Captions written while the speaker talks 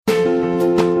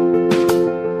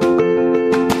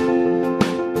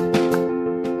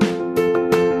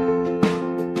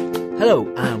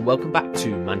welcome back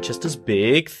to Manchester's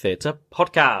Big Theatre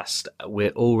Podcast.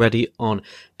 We're already on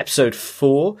episode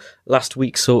 4. Last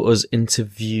week saw us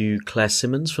interview Claire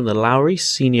Simmons from the Lowry,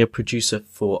 senior producer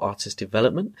for artist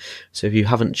development. So if you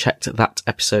haven't checked that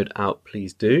episode out,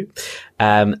 please do.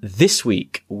 This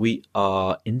week we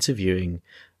are interviewing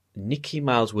Nikki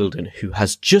Miles Wilden, who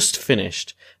has just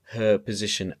finished her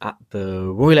position at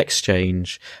the Royal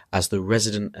Exchange as the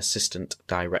resident assistant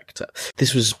director.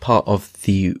 This was part of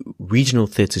the Regional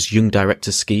Theatre's Young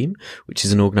Director Scheme, which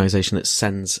is an organisation that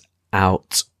sends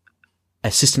out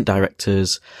assistant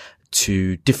directors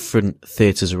to different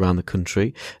theatres around the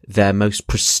country. Their most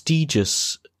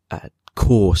prestigious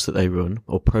course that they run,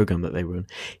 or programme that they run,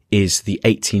 is the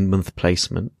 18-month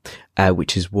placement,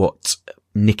 which is what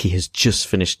Nikki has just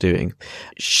finished doing.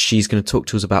 She's going to talk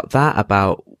to us about that,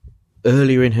 about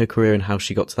earlier in her career and how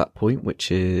she got to that point,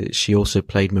 which is she also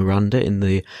played Miranda in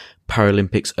the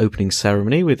Paralympics opening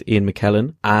ceremony with Ian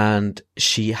McKellen. And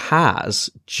she has,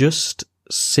 just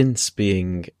since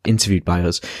being interviewed by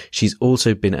us, she's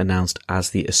also been announced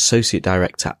as the associate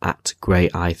director at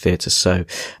Grey Eye Theatre. So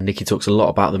Nikki talks a lot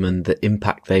about them and the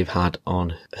impact they've had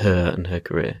on her and her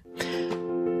career. I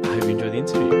hope you enjoy the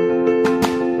interview.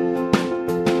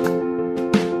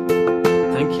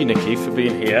 Thank you, Nikki, for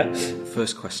being here.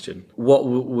 First question. What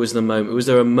was the moment? Was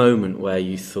there a moment where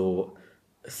you thought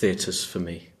theatre's for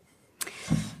me?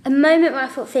 A moment where I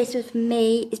thought theatre was for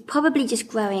me is probably just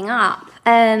growing up.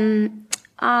 Me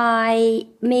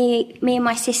and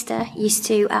my sister used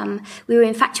to, we were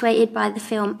infatuated by the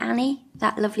film Annie,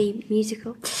 that lovely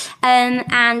musical.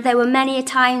 And there were many a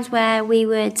times where we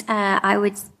would,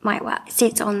 might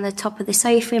sit on the top of the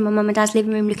sofa in my mum and dad's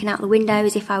living room looking out the window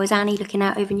as if I was Annie looking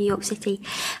out over New York City,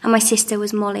 and my sister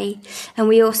was Molly. And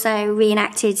we also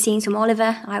reenacted scenes from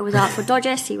Oliver. I was Artful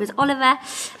Dodger, he was Oliver.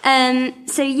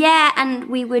 So yeah, and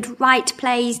we would write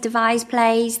plays, devise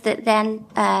plays that then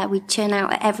we'd churn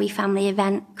out at every family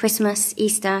event, Christmas,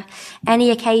 Easter,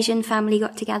 any occasion family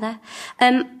got together.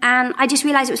 And I just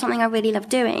realised it was something I really loved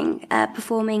doing,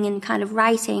 performing and kind of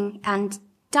writing and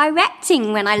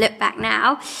directing when I look back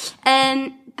now.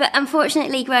 But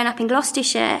unfortunately, growing up in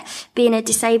Gloucestershire, being a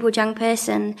disabled young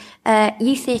person,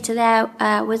 youth theatre there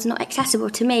was not accessible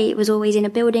to me. It was always in a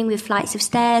building with flights of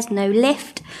stairs, no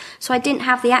lift. So I didn't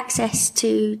have the access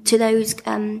to those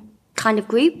kind of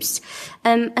groups.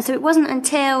 And so it wasn't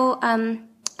until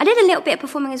I did a little bit of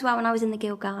performing as well when I was in the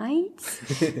Guild Guides.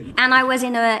 And I was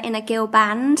in a Guild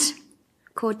band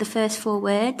called The First Four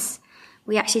Words.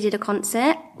 We actually did a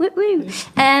concert. Woo-woo.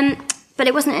 But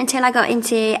it wasn't until I got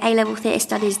into A-level theatre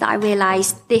studies that I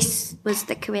realised this was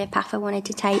the career path I wanted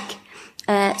to take.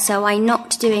 So I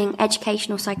knocked doing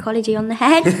educational psychology on the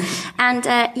head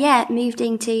and, moved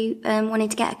into wanting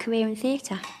to get a career in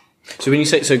theatre. So when you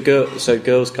say,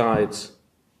 Girls' Guides,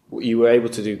 you were able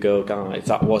to do Girl Guides,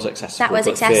 that was accessible? That was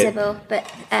accessible, but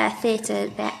theatre,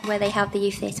 where they held the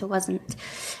youth theatre, wasn't.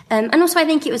 And also I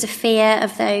think it was a fear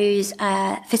of those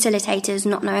facilitators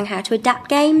not knowing how to adapt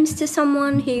games to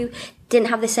someone who didn't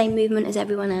have the same movement as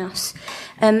everyone else.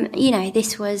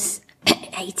 This was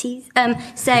 80s,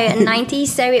 90s,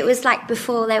 so it was like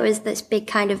before there was this big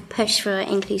kind of push for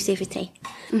inclusivity.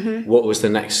 Mm-hmm. What was the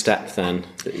next step then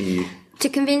that you... To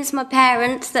convince my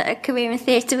parents that a career in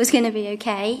theatre was going to be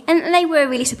okay. And they were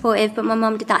really supportive, but my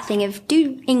mum did that thing of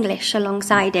do English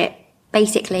alongside it.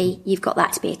 Basically, you've got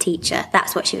that to be a teacher.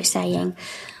 That's what she was saying.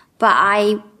 But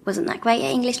I wasn't that great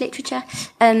at English literature.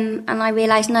 And I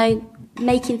realised, no,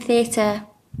 making theatre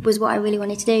was what I really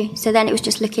wanted to do. So then it was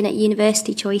just looking at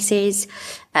university choices.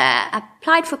 I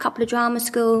applied for a couple of drama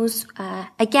schools.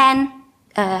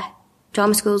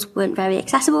 Drama schools weren't very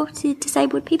accessible to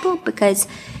disabled people because...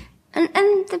 And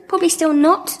they're probably still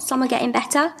not. Some are getting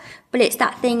better. But it's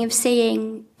that thing of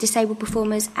seeing disabled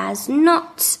performers as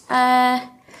not...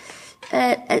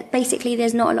 basically,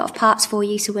 there's not a lot of parts for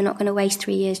you, so we're not going to waste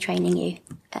 3 years training you.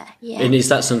 And is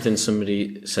that something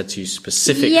somebody said to you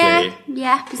specifically?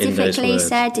 Yeah, specifically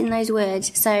said in those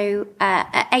words. So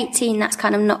at 18, that's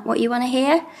kind of not what you want to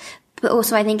hear. But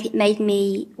also I think it made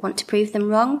me want to prove them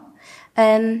wrong.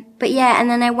 And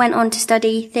then I went on to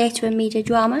study theatre and media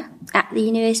drama at the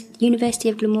University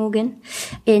of Glamorgan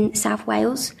in South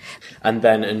Wales.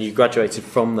 And you graduated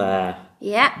from there.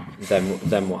 Yeah.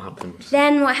 Then what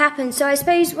happened? So I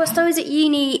suppose whilst I was at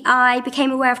uni, I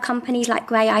became aware of companies like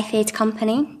Grey Eye Theatre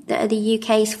Company, that are the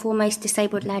UK's foremost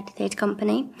disabled-led theatre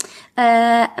company.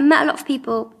 I met a lot of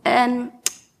people, and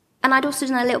I'd also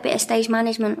done a little bit of stage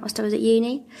management whilst I was at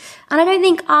uni. And I don't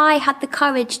think I had the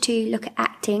courage to look at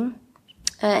acting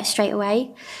straight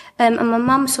away. And my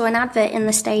mum saw an advert in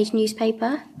the stage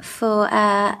newspaper for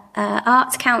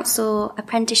Arts Council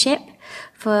apprenticeship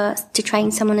to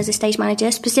train someone as a stage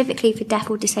manager, specifically for deaf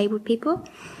or disabled people.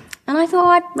 And I thought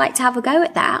I'd like to have a go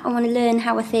at that. I want to learn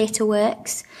how a theatre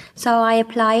works. So I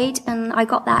applied and I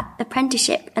got that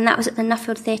apprenticeship, and that was at the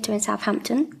Nuffield Theatre in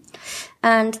Southampton.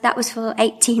 And that was for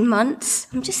 18 months.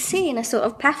 I'm just seeing a sort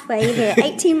of pathway here.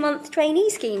 18-month trainee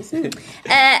schemes.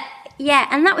 Yeah,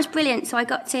 and that was brilliant. So I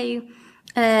got to,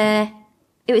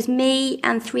 it was me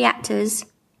and 3 actors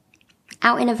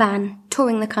out in a van,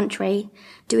 touring the country,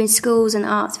 doing schools and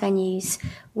arts venues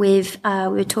with, we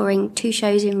were touring 2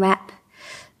 shows in rep.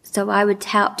 So I would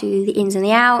help do the ins and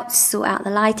the outs, sort out the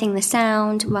lighting, the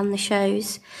sound, run the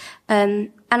shows.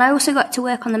 And I also got to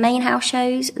work on the main house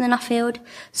shows in the Nuffield,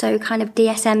 so kind of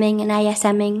DSMing and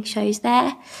ASMing shows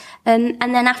there. And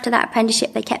then after that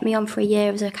apprenticeship, they kept me on for a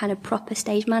year as a kind of proper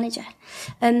stage manager.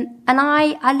 And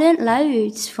I learnt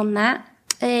loads from that.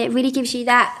 It really gives you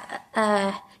that,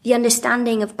 the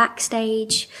understanding of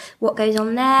backstage, what goes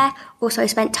on there. Also, I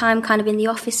spent time kind of in the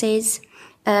offices,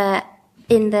 it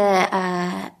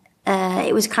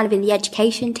was kind of in the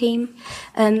education team.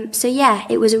 So yeah,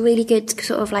 it was a really good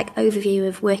sort of like overview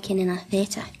of working in a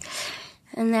theatre.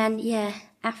 And then, yeah,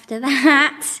 after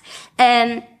that,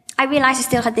 I realised I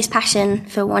still had this passion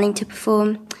for wanting to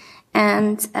perform,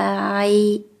 and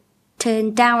I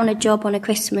turned down a job on a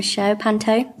Christmas show,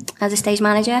 Panto, as a stage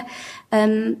manager,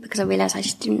 because I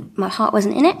realised my heart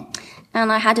wasn't in it.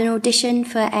 And I had an audition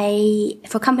for a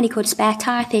company called Spare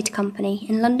Tire Theatre Company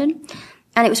in London.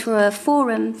 And it was for a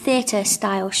forum theatre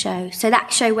style show. So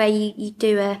that show where you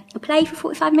do a play for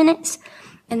 45 minutes,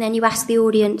 and then you ask the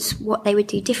audience what they would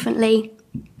do differently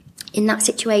in that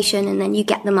situation, and then you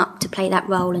get them up to play that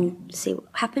role and see what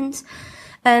happens.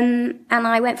 And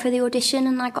I went for the audition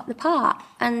and I got the part.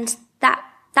 And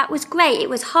that was great. It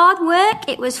was hard work.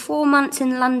 It was 4 months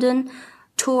in London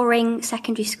touring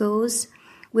secondary schools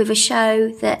with a show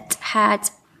that had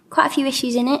quite a few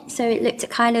issues in it. So it looked at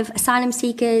kind of asylum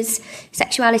seekers,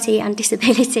 sexuality and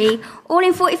disability, all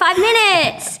in 45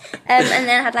 minutes. And then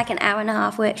I had like an hour and a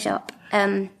half workshop.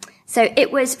 So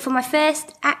it was, for my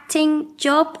first acting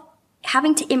job,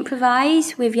 having to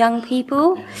improvise with young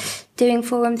people, doing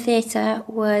forum theatre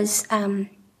was,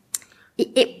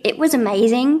 it was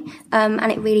amazing.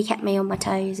 And it really kept me on my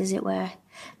toes, as it were.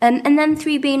 And then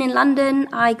through being in London,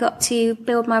 I got to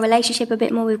build my relationship a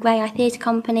bit more with Grey Eye Theatre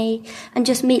Company and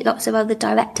just meet lots of other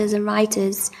directors and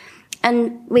writers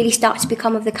and really start to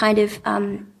become of the kind of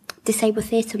disabled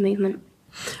theatre movement.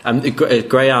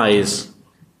 Grey Eye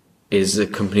is a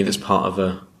company that's part of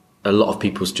a lot of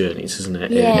people's journeys, isn't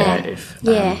it?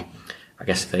 Yeah. I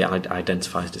guess if they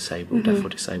identify as disabled, deaf or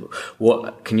disabled.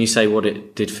 Can you say what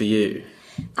it did for you?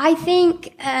 I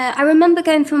think, I remember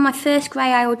going for my first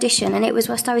Grey Eye audition, and it was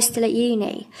whilst I was still at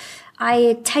uni. I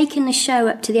had taken the show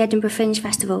up to the Edinburgh Fringe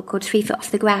Festival called 3 Foot Off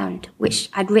the Ground, which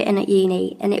I'd written at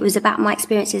uni, and it was about my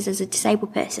experiences as a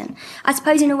disabled person. I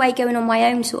suppose in a way going on my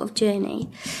own sort of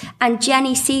journey. And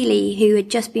Jenny Seeley, who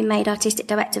had just been made artistic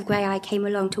director of Grey Eye, came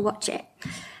along to watch it.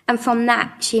 And from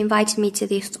that, she invited me to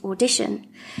this audition.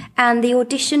 And the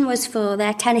audition was for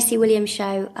their Tennessee Williams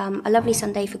show, A Lovely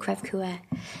Sunday for Creve Coeur.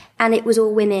 And it was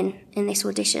all women in this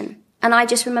audition. And I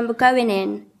just remember going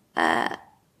in,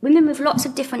 women with lots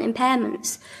of different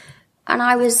impairments. And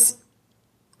I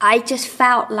just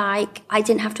felt like I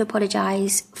didn't have to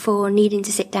apologise for needing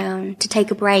to sit down, to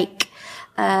take a break.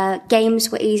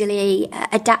 Games were easily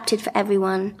adapted for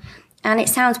everyone. And it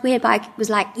sounds weird, but I was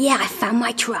like, yeah, I found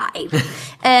my tribe.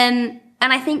 And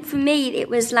I think for me, it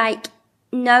was like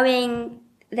knowing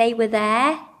they were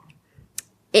there,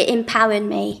 it empowered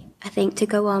me, I think, to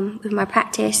go on with my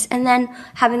practice. And then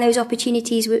having those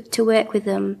opportunities to work with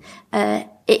them,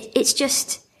 it's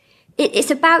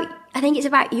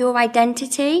about your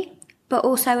identity, but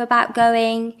also about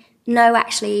going, no,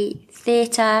 actually,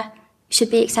 theatre should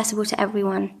be accessible to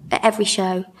everyone at every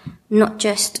show, not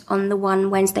just on the one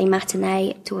Wednesday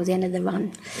matinee towards the end of the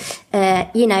run.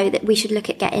 That we should look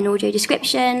at getting audio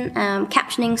description,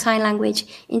 captioning, sign language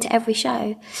into every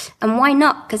show. And why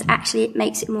not? Because actually it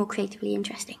makes it more creatively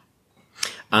interesting.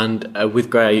 And with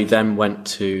Grey, you then went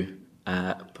to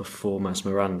perform as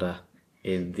Miranda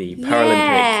in the Paralympics.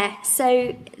 Yeah,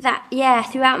 so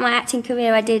throughout my acting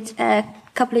career, I did a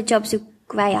couple of jobs with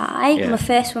Grey Eye. Yeah. My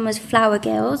first one was Flower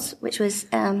Girls, which was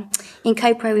in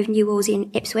co-pro with New Wolsey in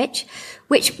Ipswich,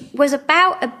 which was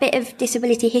about a bit of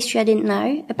disability history I didn't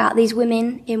know, about these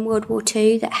women in World War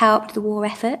II that helped the war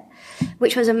effort,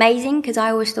 which was amazing because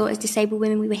I always thought as disabled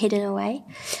women we were hidden away.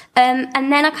 And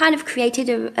then I kind of created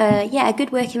a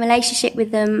good working relationship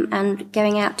with them and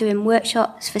going out doing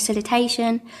workshops,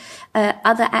 facilitation,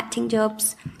 other acting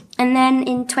jobs. And then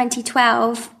in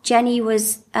 2012, Jenny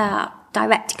was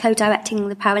co-directing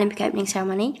the Paralympic opening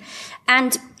ceremony.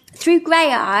 And through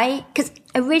Grey Eye, because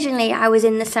originally I was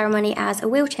in the ceremony as a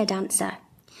wheelchair dancer,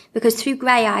 because through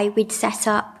Grey Eye we'd set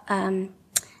up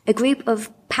a group of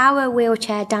power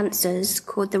wheelchair dancers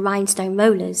called the Rhinestone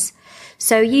Rollers.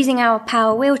 So using our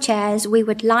power wheelchairs, we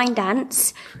would line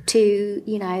dance to,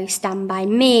 Stand By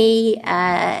Me.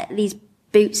 These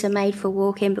boots are made for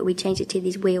walking, but we changed it to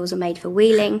these wheels are made for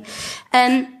wheeling.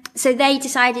 So they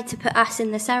decided to put us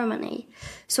in the ceremony.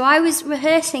 So I was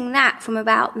rehearsing that from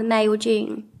about the May or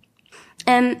June.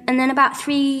 And then about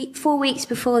 3-4 weeks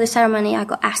before the ceremony, I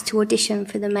got asked to audition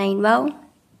for the main role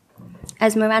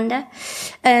as Miranda.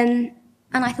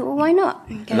 And I thought, well, why not?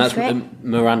 And that's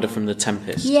Miranda from The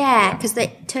Tempest. Yeah, because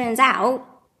it turns out,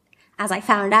 as I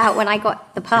found out when I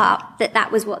got the part,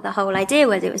 that was what the whole idea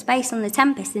was. It was based on The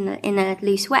Tempest in a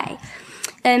loose way.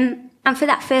 And for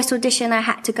that first audition, I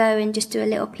had to go and just do a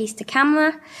little piece to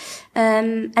camera.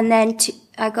 And then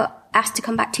I got asked to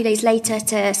come back 2 days later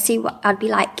to see what I'd be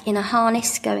like in a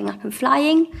harness going up and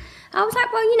flying. I was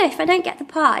like, well, if I don't get the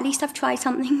part, at least I've tried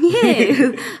something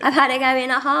new. I've had to go in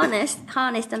a harness,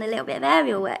 done a little bit of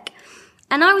aerial work.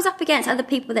 And I was up against other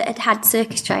people that had had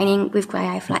circus training with Grey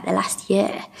Eye for like the last 2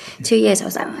 years. I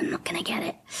was like, I'm not going to get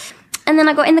it. And then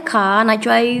I got in the car and I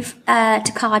drove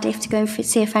to Cardiff to go and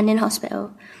see a friend in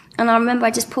hospital. And I remember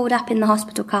I just pulled up in the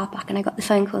hospital car park and I got the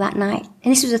phone call that night.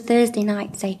 And this was a Thursday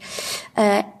night to say,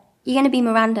 you're going to be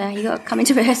Miranda. You got to come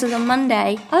into rehearsals on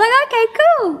Monday. I was like, okay,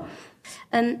 cool.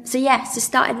 So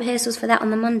started rehearsals for that on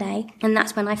the Monday, and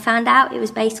that's when I found out it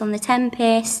was based on The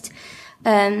Tempest,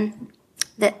 that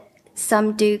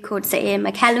some dude called Sir Ian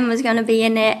McKellen was going to be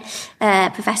in it,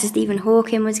 Professor Stephen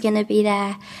Hawking was going to be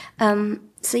there.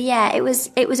 It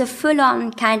was a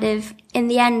full-on kind of, in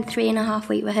the end, 3.5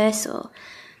 week rehearsal.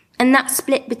 And that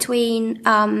split between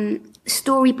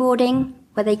storyboarding,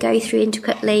 where they go through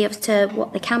intricately as to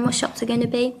what the camera shots are going to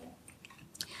be,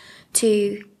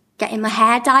 to getting my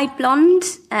hair dyed blonde,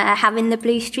 having the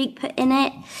blue streak put in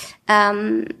it,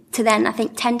 to then, I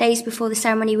think 10 days before the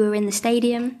ceremony, we were in the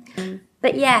stadium.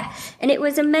 But yeah, and it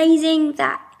was amazing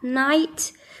that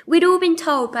night. We'd all been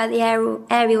told by the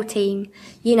aerial team,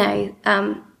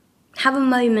 have a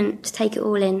moment to take it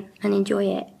all in and enjoy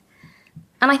it.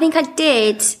 And I think I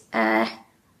did,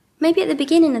 maybe at the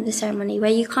beginning of the ceremony,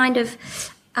 where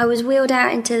I was wheeled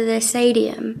out into the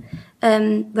stadium,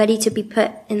 ready to be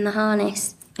put in the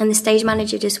harness. And the stage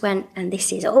manager just went, and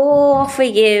this is all for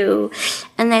you.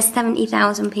 And there's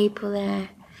 70,000 people there.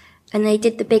 And they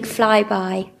did the big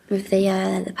flyby with the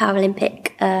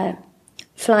Paralympic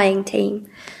flying team.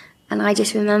 And I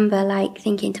just remember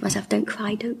thinking to myself, don't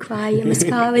cry, your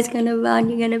mascara's going to run,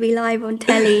 you're going to be live on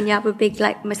telly and you have a big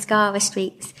mascara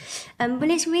streaks.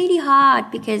 But it's really hard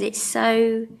because it's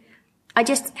so... I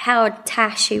just held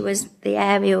Tash, who was the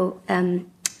aerial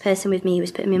person with me, who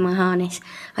was putting me in my harness.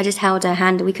 I just held her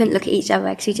hand and we couldn't look at each other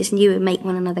because we just knew it would make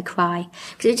one another cry.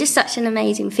 Because it was just such an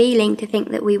amazing feeling to think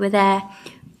that we were there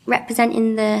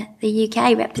representing the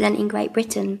UK, representing Great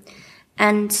Britain,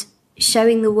 and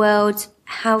showing the world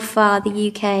how far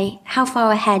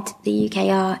ahead the UK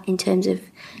are in terms of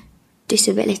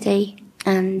disability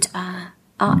and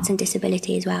arts and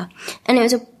disability as well. And it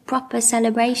was a proper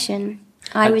celebration.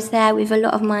 I was there with a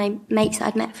lot of my mates that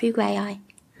I'd met through Grey Eye.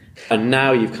 And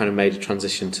now you've kind of made a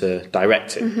transition to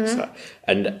directing. Mm-hmm. So,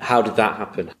 and how did that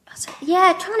happen?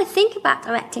 Yeah, trying to think about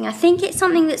directing. I think it's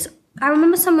something that's... I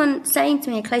remember someone saying to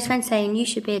me, a close friend saying, you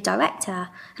should be a director.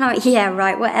 And I'm like, yeah,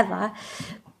 right, whatever.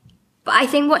 But I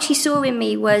think what she saw in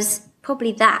me was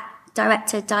probably that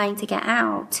director dying to get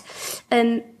out.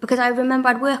 Because I remember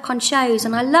I'd work on shows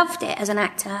and I loved it as an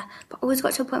actor, but I always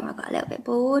got to a point where I got a little bit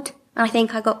bored. And I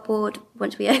think I got bored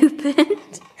once we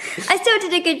opened. I still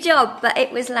did a good job, but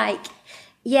it was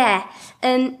yeah.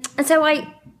 And so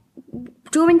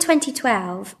during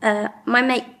 2012, my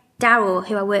mate Daryl,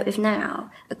 who I work with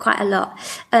now quite a lot,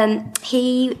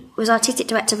 he was artistic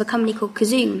director of a company called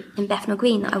Kazoom in Bethnal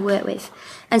Green that I work with.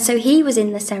 And so he was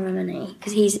in the ceremony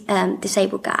because he's a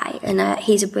disabled guy and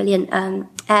he's a brilliant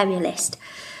aerialist.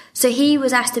 So he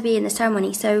was asked to be in the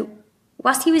ceremony. So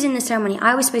whilst he was in the ceremony,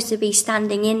 I was supposed to be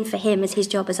standing in for him as his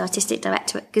job as artistic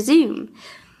director at Kazoom.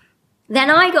 Then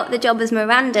I got the job as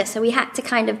Miranda, so we had to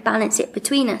kind of balance it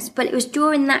between us. But it was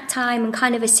during that time and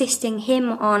kind of assisting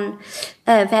him on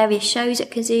various shows at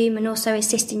Kazoom and also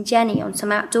assisting Jenny on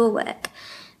some outdoor work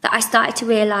that I started to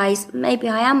realise maybe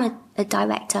I am a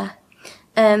director.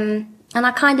 And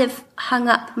I kind of hung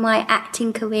up my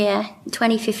acting career in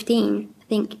 2015, I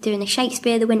think, doing a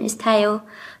Shakespeare, The Winter's Tale,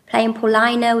 playing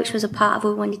Paulina, which was a part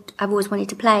I've always wanted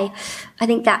to play. I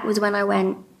think that was when I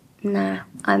went, nah,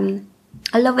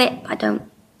 I love it, but I don't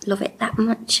love it that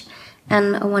much.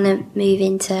 and I want to move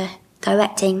into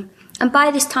directing. And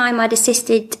by this time, I'd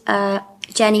assisted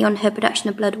Jenny on her production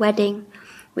of Blood Wedding,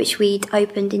 which we'd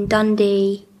opened in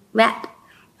Dundee, Rep,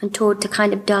 and toured to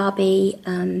kind of Derby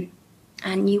and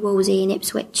New Wolsey and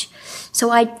Ipswich.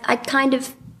 So I kind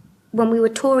of, when we were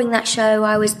touring that show,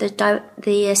 I was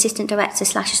the assistant director /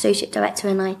 associate director,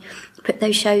 and I put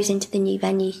those shows into the new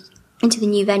venues.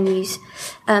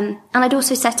 And I'd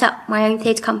also set up my own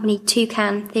theatre company,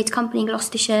 Toucan Theatre Company in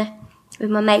Gloucestershire, with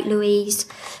my mate Louise.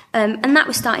 And that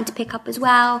was starting to pick up as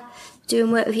well,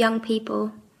 doing work with young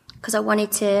people, because I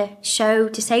wanted to show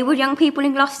disabled young people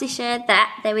in Gloucestershire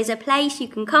that there is a place you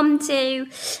can come to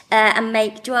and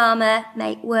make drama,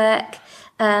 make work,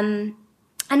 and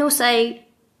also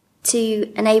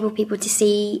to enable people to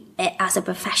see it as a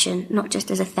profession, not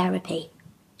just as a therapy.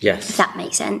 Yes. If that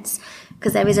makes sense.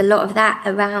 Because there is a lot of that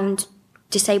around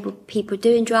disabled people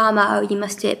doing drama. Oh, you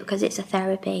must do it because it's a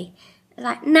therapy.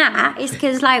 Like, nah, it's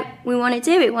because, like, we want to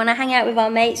do it. We want to hang out with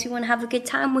our mates. We want to have a good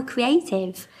time. We're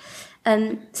creative.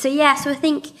 So I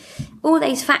think all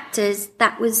those factors,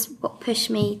 that was what pushed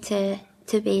me to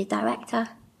be a director.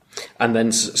 And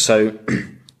then, since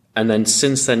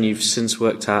then, you've since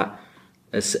worked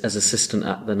as assistant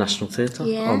at the National Theatre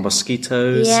on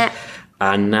Mosquitoes. Yeah.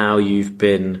 And now you've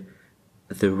been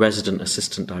the resident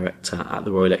assistant director at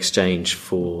the Royal Exchange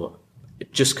for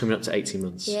just coming up to 18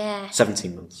 months. Yeah.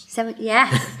 17 months.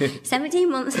 17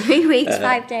 months, 3 weeks,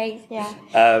 5 days, yeah.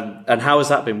 And how has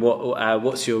that been?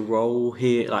 What's your role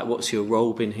here? Like, what's your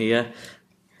role been here?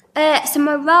 So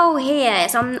my role here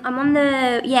is I'm on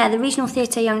the Regional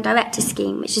Theatre Young Director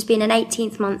Scheme, which has been an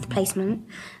 18th month placement,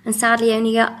 and sadly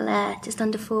only got just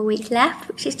under 4 weeks left,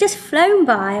 which has just flown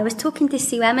by. I was talking to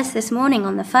Sue Emmis this morning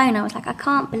on the phone. I was like, I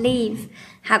can't believe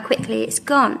how quickly it's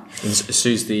gone. And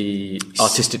Sue's the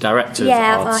artistic director of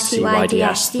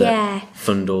RTYDS that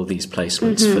fund all these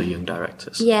placements for young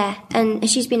directors. Yeah, and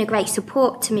she's been a great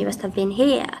support to me whilst I've been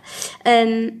here.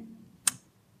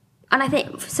 And I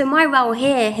think, so my role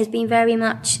here has been very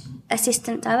much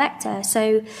assistant director.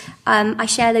 So I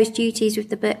share those duties with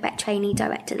the Birkbeck trainee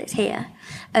director that's here.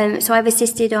 So I've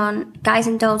assisted on Guys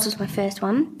and Dolls was my first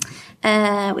one,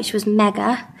 which was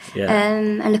mega. Yeah.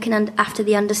 And looking after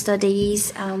the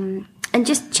understudies, and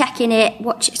just checking it.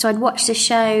 So I'd watch the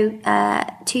show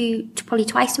probably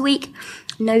twice a week,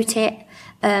 note it.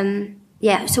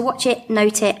 So watch it,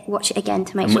 note it, watch it again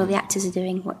to make sure the actors are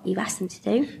doing what you've asked them to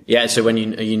do. Yeah, so when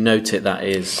you note it, what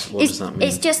does that mean?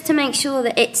 It's just to make sure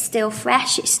that it's still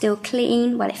fresh, it's still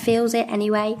clean, well, it feels it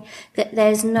anyway, that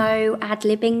there's no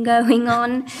ad-libbing going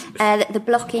on, that the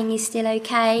blocking is still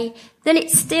okay, that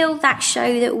it's still that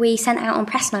show that we sent out on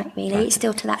press night, really. Right. It's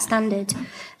still to that standard.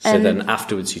 So then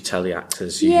afterwards you tell the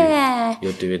actors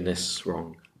you're doing this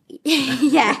wrong.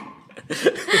 Yeah.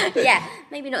 Yeah,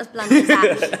 maybe not as blunt as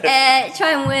that.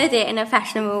 Try and word it in a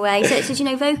fashionable way. So it says,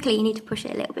 vocally you need to push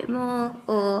it a little bit more,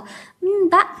 or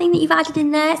that thing that you've added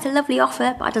in there, it's a lovely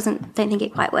offer, but I don't think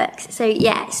it quite works. So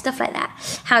yeah, stuff like that.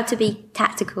 How to be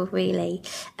tactical, really,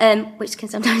 which can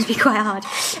sometimes be quite hard.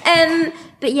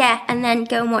 But yeah, and then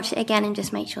go and watch it again and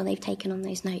just make sure they've taken on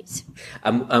those notes.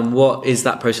 And what is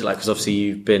that process like? Because obviously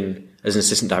you've been as an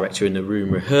assistant director in the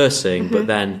room rehearsing, but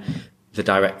then the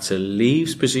director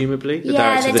leaves, presumably? The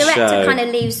director kind of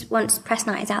leaves once press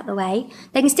night is out the way.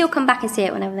 They can still come back and see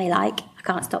it whenever they like. I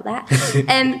can't stop that.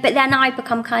 But then I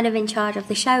become kind of in charge of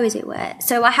the show, as it were.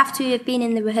 So I have to have been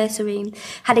in the rehearsal room,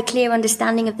 had a clear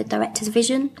understanding of the director's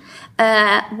vision,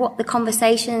 what the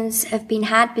conversations have been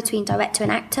had between director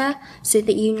and actor, so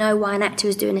that you know why an actor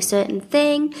is doing a certain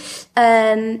thing.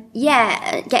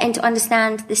 Getting to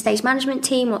understand the stage management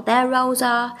team, what their roles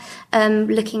are,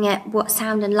 looking at what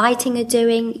sound and lighting are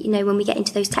doing, when we get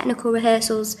into those technical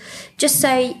rehearsals, just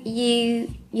so you're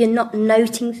not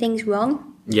noting things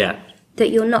wrong. Yeah. That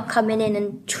you're not coming in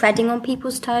and treading on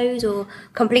people's toes or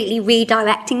completely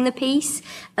redirecting the piece.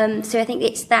 So I think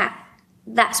it's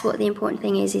that's what the important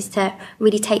thing is to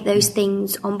really take those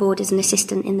things on board as an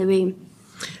assistant in the room.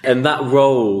 And that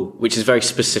role, which is a very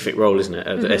specific role, isn't it,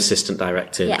 of assistant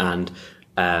directing and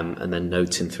then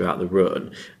noting throughout the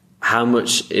run, how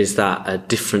much is that a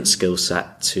different skill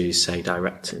set to, say,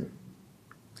 directing?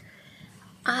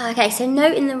 Okay, so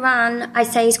noting the run, I'd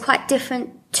say, is quite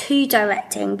different to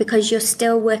directing because you're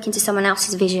still working to someone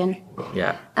else's vision.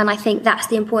 Yeah. And I think that's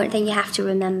the important thing you have to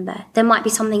remember. There might be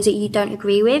some things that you don't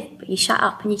agree with, but you shut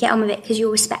up and you get on with it because you're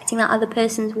respecting that other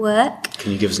person's work.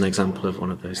 Can you give us an example of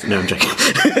one of those? No, I'm joking.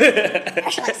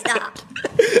 Where shall I start?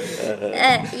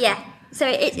 So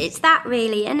it's that,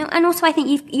 really. And also I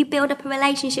think you build up a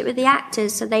relationship with the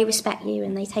actors so they respect you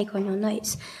and they take on your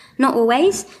notes. Not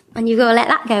always, and you've got to let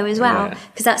that go as well,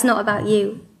 because that's not about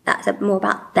you. that's more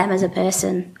about them as a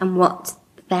person and what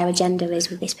their agenda is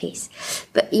with this piece.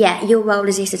 But yeah, your role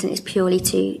as the assistant is purely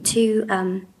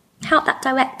to help that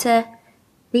director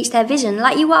reach their vision,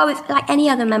 like you are with like any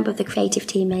other member of the creative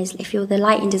team is. If you're the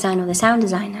lighting designer or the sound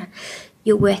designer,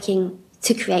 you're working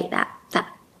to create that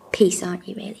piece, aren't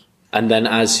you, really? And then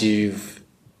as you've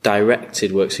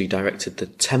directed work, so you directed The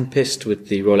Tempest with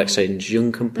the Royal Exchange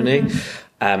Young Company,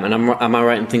 and am I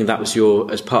right in thinking that was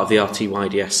as part of the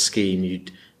RTYDS scheme,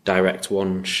 you'd direct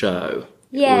one show?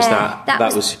 Yeah,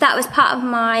 that was part of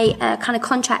my kind of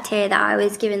contract here, that I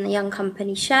was given the Young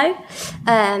Company show,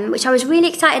 which I was really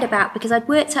excited about because I'd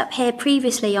worked up here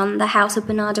previously on The House of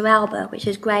Bernardo Alba, which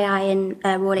was Grey Eye and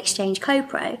Royal Exchange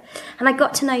Co-Pro, and I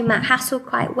got to know Matt Hassel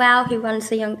quite well, who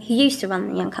used to run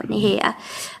the Young Company here,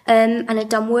 and had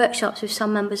done workshops with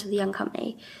some members of the Young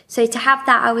Company. So to have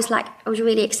that, I was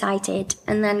really excited.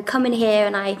 And then coming here,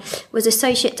 and I was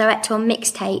associate director on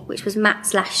Mixtape, which was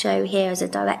Matt's last show here as a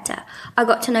director. I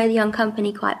got to know the Young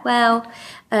Company quite well.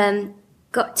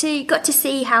 Got to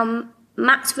see how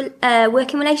Matt's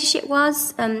working relationship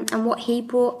was, and what he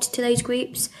brought to those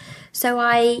groups. So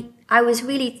I was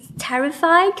really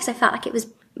terrified because I felt like it was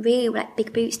really like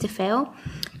big boots to fill.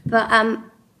 But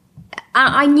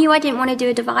I knew I didn't want to do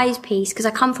a devise piece because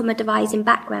I come from a devising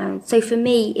background. So for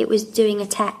me, it was doing a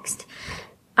text.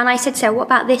 And I said, so what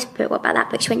about this book? What about that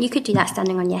book? She went, you could do that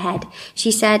standing on your head.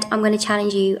 She said, I'm going to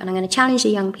challenge you, and I'm going to challenge the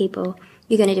young people.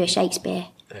 You're going to do a Shakespeare.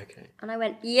 Okay. And I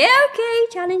went, yeah, okay,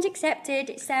 challenge accepted.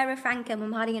 It's Sarah Frankham.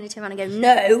 I'm hardly going to turn around and go,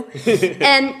 no.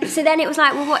 So then it was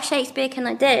like, well, what Shakespeare can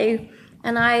I do?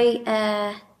 And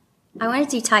I wanted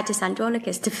to do Titus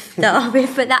Andronicus to start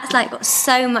with, but that's like got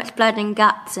so much blood and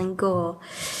guts and gore.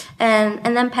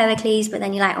 And then Pericles, but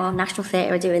then you're like, oh, National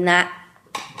Theatre are doing that.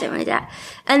 Don't want to do that.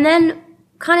 And then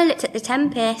kind of looked at The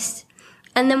Tempest,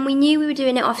 and then we knew we were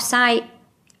doing it off-site,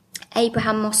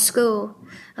 Abraham Moss School.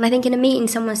 And I think in a meeting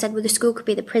someone said, well, the school could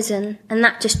be the prison. And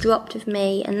that just dropped with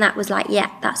me. And that was like, yeah,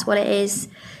 that's what it is.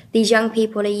 These young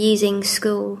people are using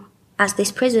school as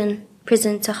this prison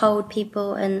to hold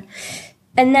people. And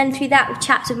then through that, with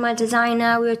chats with my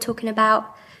designer, we were talking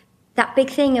about that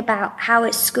big thing about how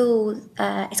at school,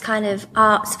 it's kind of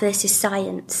arts versus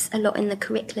science, a lot in the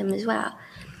curriculum as well.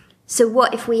 So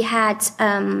what if we had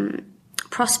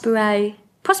Prospero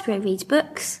reads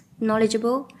books,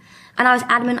 knowledgeable, and I was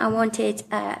adamant I wanted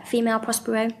female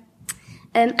Prospero.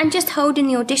 And just holding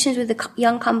the auditions with the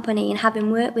Young Company and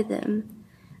having worked with them,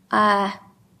 I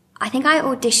think I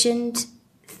auditioned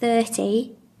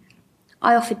 30.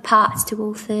 I offered parts to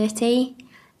all 30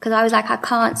 because I was like, I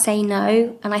can't say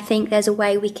no, and I think there's a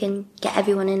way we can get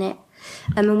everyone in it.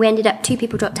 And we ended up, 2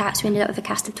 people dropped out, so we ended up with a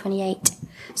cast of 28.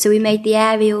 So we made the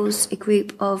Ariels a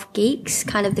group of geeks,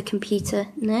 kind of the computer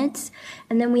nerds.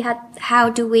 And then we had, how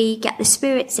do we get the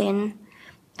spirits in?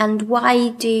 And why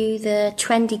do the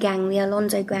trendy gang, the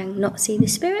Alonso gang, not see the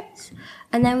spirits?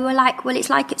 And then we were like, well, it's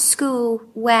like at school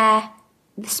where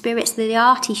the spirits are the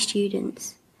arty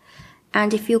students.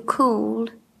 And if you're cool,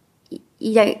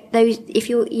 if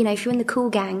you're in the cool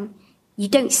gang, you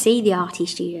don't see the arty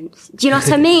students. Do you know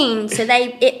what I mean? So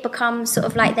it becomes sort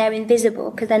of like they're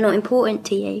invisible because they're not important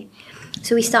to you.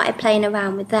 So we started playing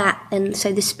around with that, and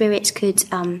so the spirits could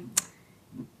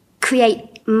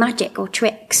create magic or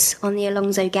tricks on the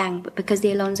Alonso gang, but because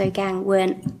the Alonso gang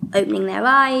weren't opening their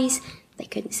eyes, they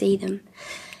couldn't see them.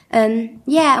 And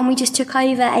we just took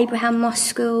over Abraham Moss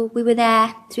School. We were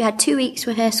there, so we had 2 weeks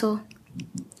rehearsal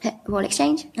at Royal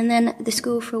Exchange, and then at the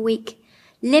school for a week.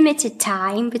 Limited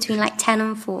time between like 10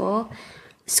 and 4,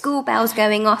 school bells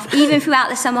going off even throughout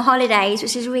the summer holidays,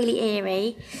 which is really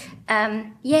eerie.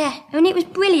 It was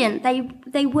brilliant.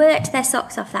 They worked their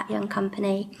socks off, that Young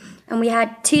Company, and we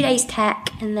had 2 days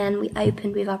tech, and then we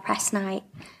opened with our press night.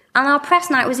 And our press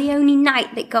night was the only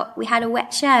night that we had a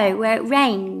wet show where it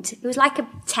rained. It was like a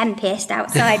tempest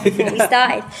outside before we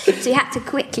started. So you had to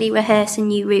quickly rehearse a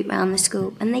new route around the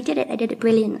school, and they did it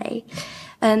brilliantly.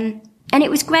 And it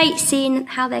was great seeing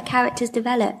how their characters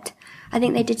developed. I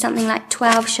think they did something like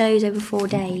 12 shows over 4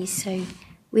 days, so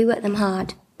we worked them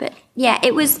hard. But yeah,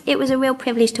 it was a real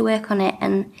privilege to work on it,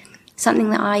 and something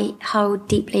that I hold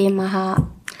deeply in my heart.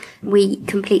 We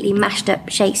completely mashed up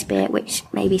Shakespeare, which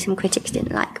maybe some critics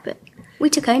didn't like, but we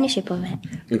took ownership of it.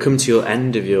 And come to your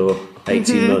end of your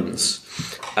 18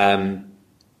 months,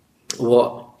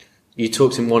 what you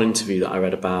talked in one interview that I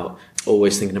read about,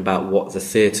 always thinking about what the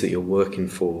theatre that you're working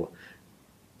for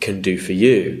can do for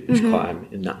you, which is quite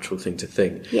a natural thing to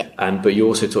think. Yeah. But you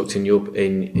also talked in your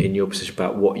position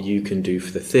about what you can do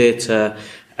for the theatre.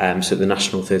 So the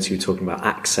National Theatre, you were talking about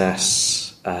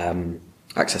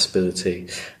accessibility.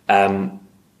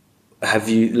 Have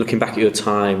you, looking back at your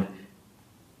time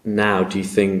now, do you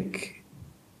think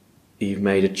you've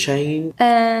made a change?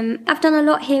 I've done a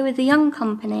lot here with the young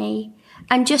company,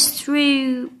 and just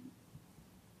through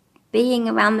being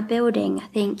around the building, I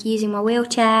think, using my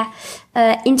wheelchair,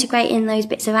 integrating those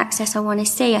bits of access I want to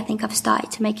see, I think I've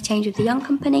started to make a change with the young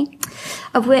company.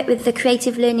 I've worked with the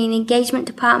Creative Learning and Engagement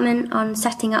Department on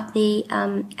setting up the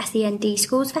SEND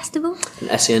Schools Festival.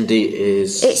 And SEND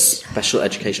is Special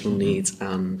Educational Needs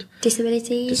and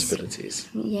Disabilities.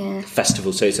 Yeah.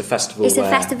 Festival. So it's a festival. It's a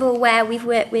festival where we've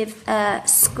worked with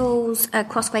schools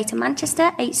across Greater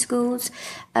Manchester, 8 schools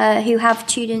who have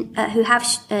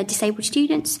disabled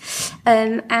students,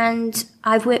 and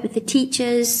I've worked with the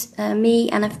teachers, me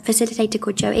and a facilitator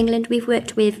called Joe England. We've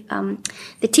worked with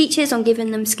the teachers on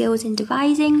giving them skills in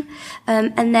devising,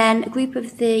 and then a group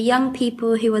of the young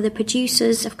people who are the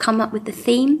producers have come up with the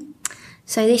theme.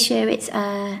 So this year it's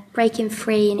breaking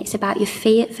free, and it's about your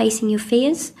facing your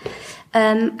fears.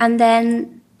 And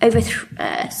then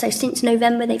so since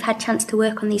November they've had a chance to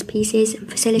work on these pieces, and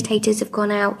facilitators have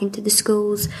gone out into the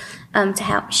schools to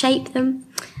help shape them.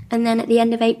 And then at the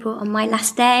end of April, on my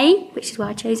last day, which is why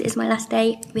I chose it as my last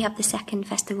day, we have the second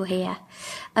festival here.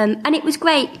 And it was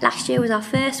great. Last year was our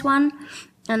first one,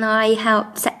 and I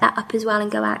helped set that up as well and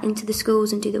go out into the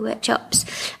schools and do the workshops.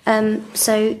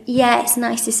 So, yeah, it's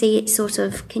nice to see it sort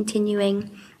of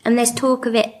continuing. And there's talk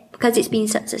of it, because it's been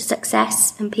such a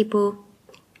success and people,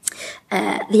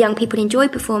 the young people enjoy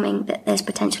performing, that there's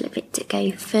potential of it to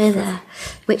go further,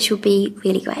 which will be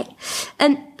really great.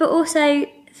 But also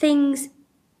things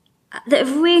that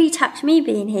have really touched me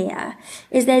being here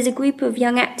is there's a group of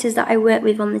young actors that I work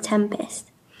with on The Tempest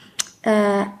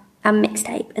and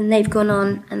Mixtape, and they've gone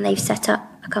on and they've set up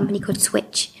a company called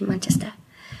Switch in Manchester.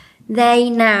 They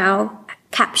now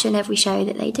caption every show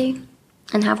that they do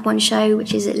and have one show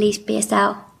which is at least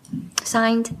BSL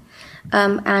signed,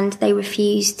 and they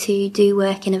refuse to do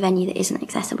work in a venue that isn't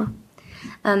accessible,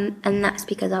 and that's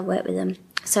because I've worked with them.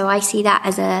 So I see that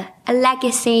as a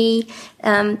legacy,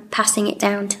 passing it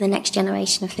down to the next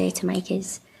generation of theatre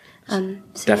makers. So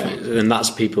definitely, yeah. And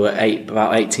that's people at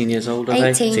about 18 years old, are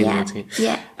 18, they? 18, yeah. 19.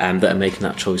 Yeah. That are making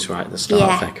that choice right at the start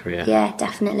of their career. Yeah,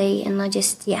 definitely. And I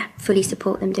just, fully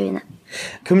support them doing that.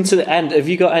 Coming to the end, have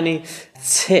you got any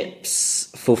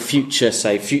tips for future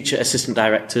assistant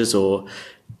directors or,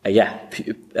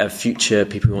 future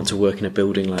people who want to work in a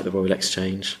building like the Royal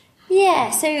Exchange?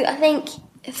 Yeah, so I think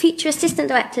future assistant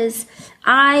directors,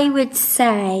 I would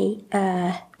say,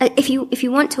 if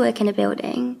you want to work in a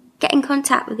building, get in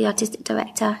contact with the artistic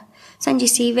director. Send your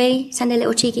CV, send a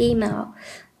little cheeky email.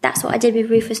 That's what I did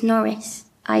with Rufus Norris.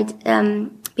 I'd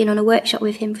been on a workshop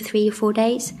with him for 3 or 4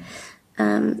 days,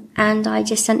 and I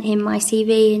just sent him my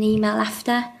CV and email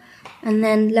after, and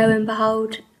then lo and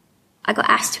behold, I got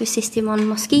asked to assist him on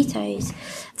Mosquitoes.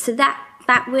 So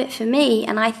that worked for me,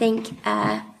 and I think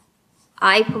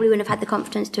I probably wouldn't have had the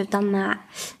confidence to have done that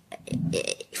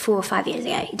 4 or 5 years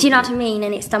ago. Do you know what I mean?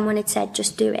 And it's someone had said,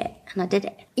 just do it. And I did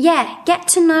it. Yeah, get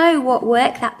to know what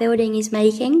work that building is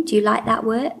making. Do you like that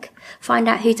work? Find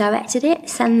out who directed it.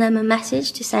 Send them a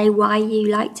message to say why you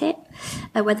liked it,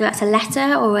 whether that's a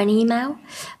letter or an email.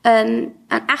 And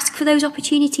ask for those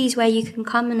opportunities where you can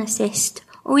come and assist.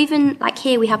 Or even, like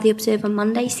here, we have the Observe on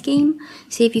Monday scheme.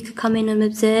 See if you could come in and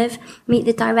observe, meet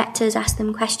the directors, ask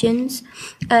them questions.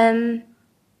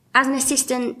 As an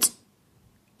assistant,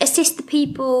 assist the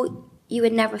people you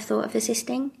would never have thought of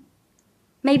assisting.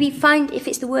 Maybe find, if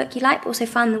it's the work you like, but also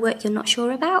find the work you're not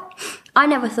sure about. I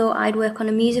never thought I'd work on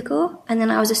a musical, and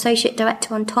then I was associate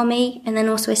director on Tommy, and then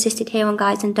also assisted here on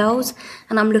Guys and Dolls,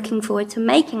 and I'm looking forward to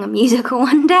making a musical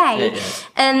one day.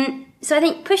 Yeah. So I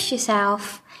think push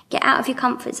yourself, get out of your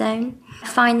comfort zone,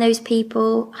 find those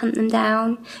people, hunt them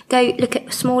down, go look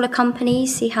at smaller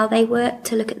companies, see how they work,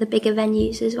 to look at the bigger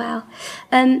venues as well.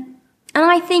 And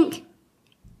I think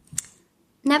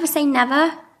never say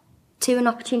never to an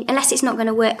opportunity, unless it's not going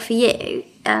to work for you.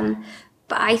 But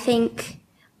I think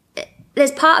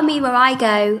there's part of me where I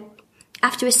go,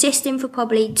 after assisting for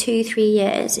probably 2-3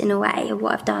 years in a way of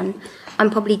what I've done,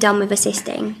 I'm probably done with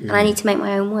assisting and I need to make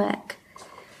my own work.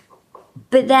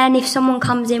 But then if someone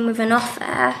comes in with an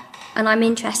offer and I'm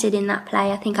interested in that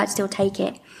play, I think I'd still take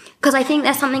it. Because I think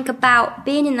there's something about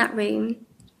being in that room,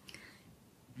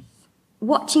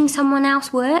 watching someone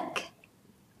else work,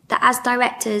 that as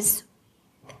directors,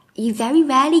 you very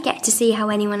rarely get to see how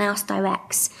anyone else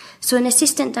directs. So an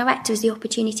assistant director has the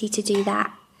opportunity to do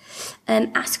that.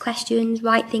 Ask questions,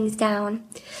 write things down.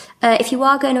 If you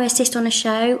are going to assist on a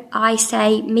show, I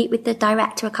say meet with the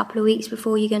director a couple of weeks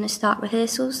before you're going to start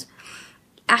rehearsals.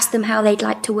 Ask them how they'd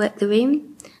like to work the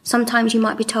room. Sometimes you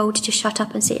might be told to just shut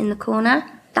up and sit in the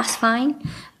corner. that's fine.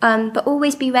 But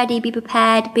always be ready, be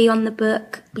prepared, be on the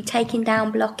book, be taking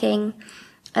down blocking,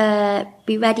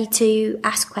 be ready to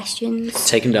ask questions.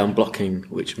 Taking down blocking,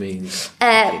 which means?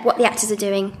 What the actors are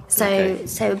doing. So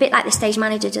a bit like the stage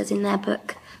manager does in their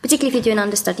book. Particularly if you're doing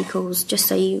understudy calls, just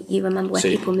so you remember where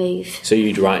people move. So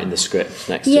you'd write in the script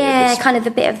next to it? Yeah, kind of a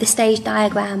bit of the stage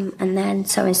diagram, and then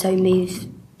so-and-so move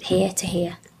here to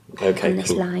here on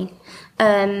this line.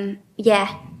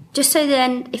 Just so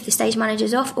then if the stage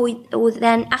manager's off, or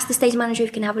then ask the stage manager if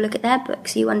you can have a look at their book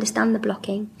so you understand the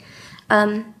blocking.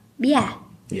 Yeah.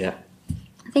 I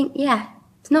think,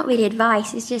 it's not really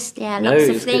advice, it's just, lots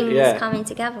of things coming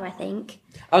together, I think.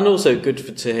 And also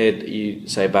good to hear you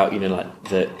say about, like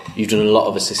that you've done a lot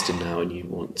of assisting now and you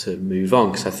want to move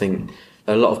on, because I think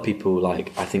a lot of people, I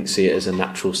think see it as a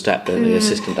natural step, don't they,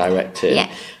 assistant directing.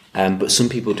 Yeah. But some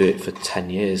people do it for 10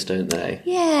 years, don't they?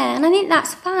 Yeah, and I think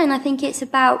that's fine. I think it's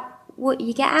about what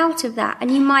you get out of that. And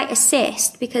you might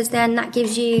assist because then that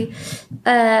gives you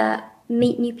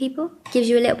meet new people, gives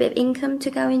you a little bit of income to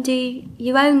go and do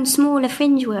your own smaller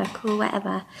fringe work or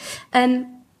whatever.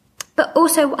 But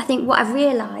also, I think what I've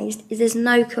realised is there's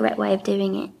no correct way of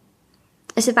doing it.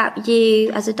 It's about you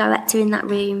as a director in that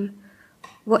room.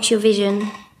 What's your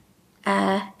vision?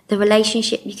 The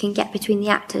relationship you can get between the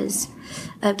actors,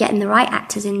 getting the right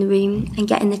actors in the room and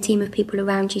getting the team of people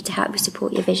around you to help you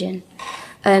support your vision.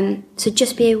 So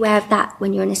just be aware of that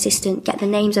when you're an assistant. Get the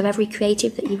names of every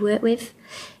creative that you work with.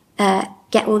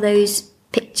 Get all those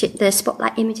the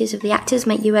spotlight images of the actors,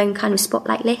 make your own kind of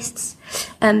spotlight lists,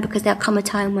 because there'll come a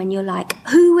time when you're like,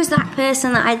 who was that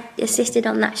person that I assisted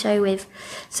on that show with?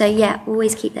 So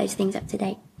always keep those things up to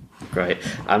date. Great.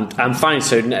 And finally,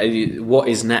 so what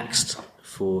is next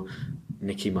for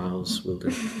Nikki Miles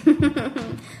Wilden?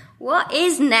 What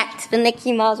is next for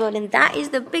Nikki Miles Wilden? That is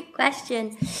the big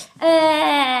question.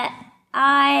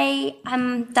 I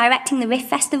am directing the Riff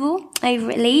Festival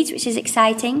over at Leeds, which is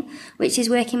exciting, which is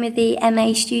working with the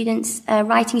MA students,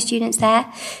 writing students there,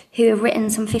 who have written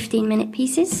some 15-minute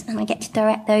pieces, and I get to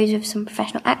direct those with some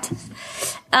professional actors.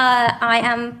 I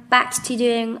am back to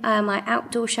doing my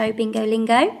outdoor show, Bingo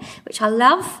Lingo, which I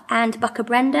love, and Bucka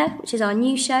Brenda, which is our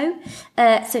new show.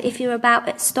 So if you're about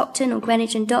at Stockton or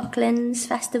Greenwich and Docklands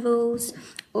festivals,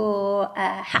 or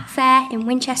Hat Fair in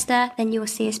Winchester, then you'll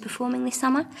see us performing this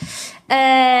summer.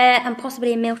 And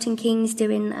possibly in Milton Keynes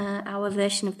doing our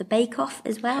version of the Bake Off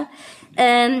as well.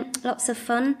 Lots of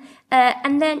fun.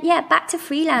 And then, back to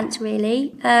freelance,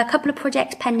 really. A couple of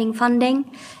projects pending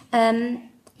funding.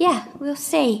 We'll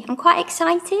see. I'm quite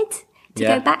excited to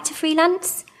go back to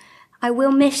freelance. I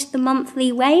will miss the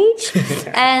monthly wage,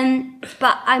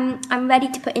 but I'm ready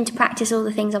to put into practice all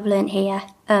the things I've learned here,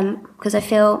 because I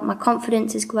feel my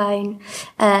confidence has grown,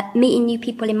 meeting new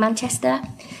people in Manchester,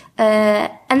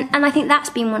 and I think that's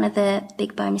been one of the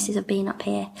big bonuses of being up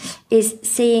here, is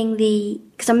seeing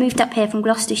because I moved up here from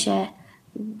Gloucestershire,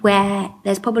 where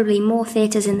there's probably more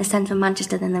theatres in the centre of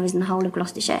Manchester than there is in the whole of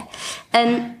Gloucestershire.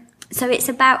 So it's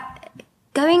about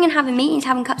going and having meetings,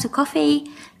 having cups of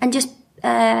coffee, and just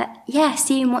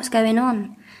seeing what's going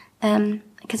on,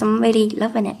 because I'm really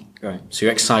loving it. Right. So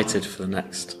you're excited for the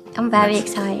next? I'm very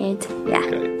excited. Yeah.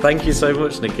 Okay. Thank you so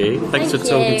much, Nikki. Thanks for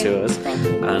talking to us. Thank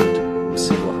you. And we'll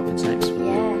see what happens next. Yeah.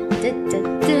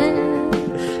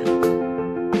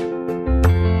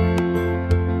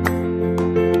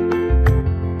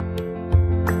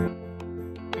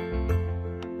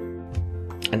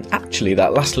 And actually,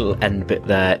 that last little end bit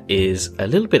there is a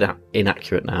little bit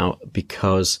inaccurate now,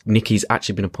 because Nikki's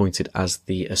actually been appointed as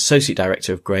the Associate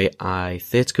Director of Grey Eye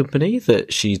Theatre Company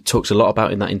that she talks a lot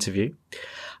about in that interview.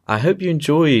 I hope you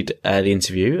enjoyed the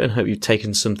interview and hope you've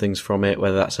taken some things from it,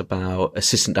 whether that's about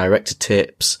assistant director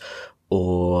tips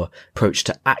or approach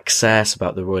to access,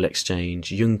 about the Royal Exchange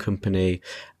Young Company.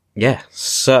 Yeah,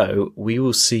 so we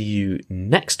will see you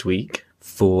next week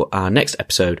for our next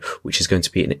episode, which is going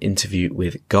to be an interview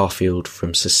with Garfield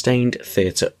from Sustained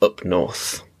Theatre Up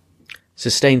North.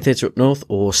 Sustained Theatre Up North,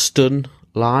 or STUN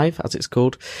Live, as it's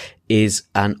called, is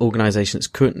an organisation that's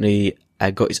currently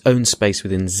got its own space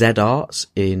within Z Arts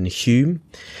in Hume,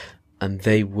 and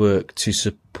they work to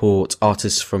support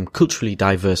artists from culturally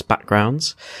diverse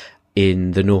backgrounds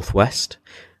in the Northwest.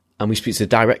 And we speak to the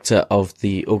director of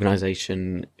the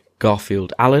organisation,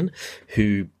 Garfield Allen,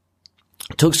 who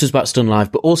talks to us about Stun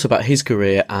Live, but also about his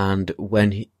career and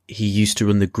when he used to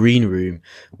run the Green Room,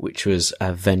 which was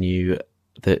a venue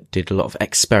that did a lot of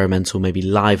experimental, maybe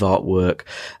live artwork,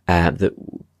 that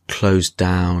closed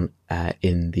down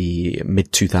in the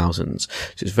mid-2000s.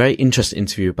 So it's a very interesting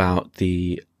interview about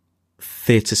the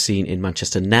theatre scene in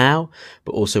Manchester now,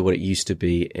 but also what it used to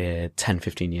be 10,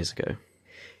 15 years ago.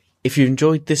 If you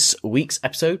enjoyed this week's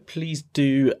episode, please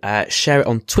do share it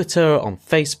on Twitter, on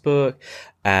Facebook,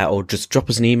 or just drop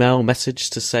us an email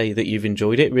message to say that you've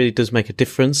enjoyed it. It really does make a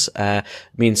difference.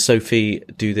 Me and Sophie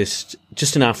do this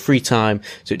just in our free time,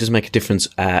 so it does make a difference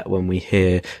when we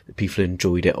hear that people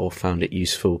enjoyed it or found it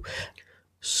useful.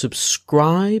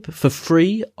 Subscribe for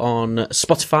free on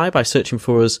Spotify by searching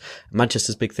for us,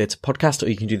 Manchester's Big Theatre Podcast, or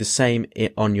you can do the same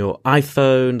on your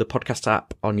iPhone, the podcast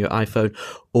app on your iPhone,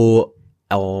 or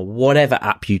whatever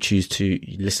app you choose to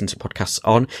listen to podcasts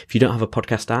on. If you don't have a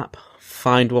podcast app,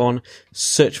 find one,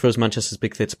 search for us, Manchester's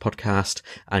Big Theatre Podcast,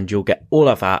 and you'll get all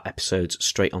of our episodes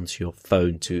straight onto your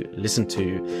phone to listen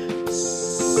to.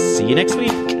 See you next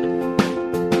week.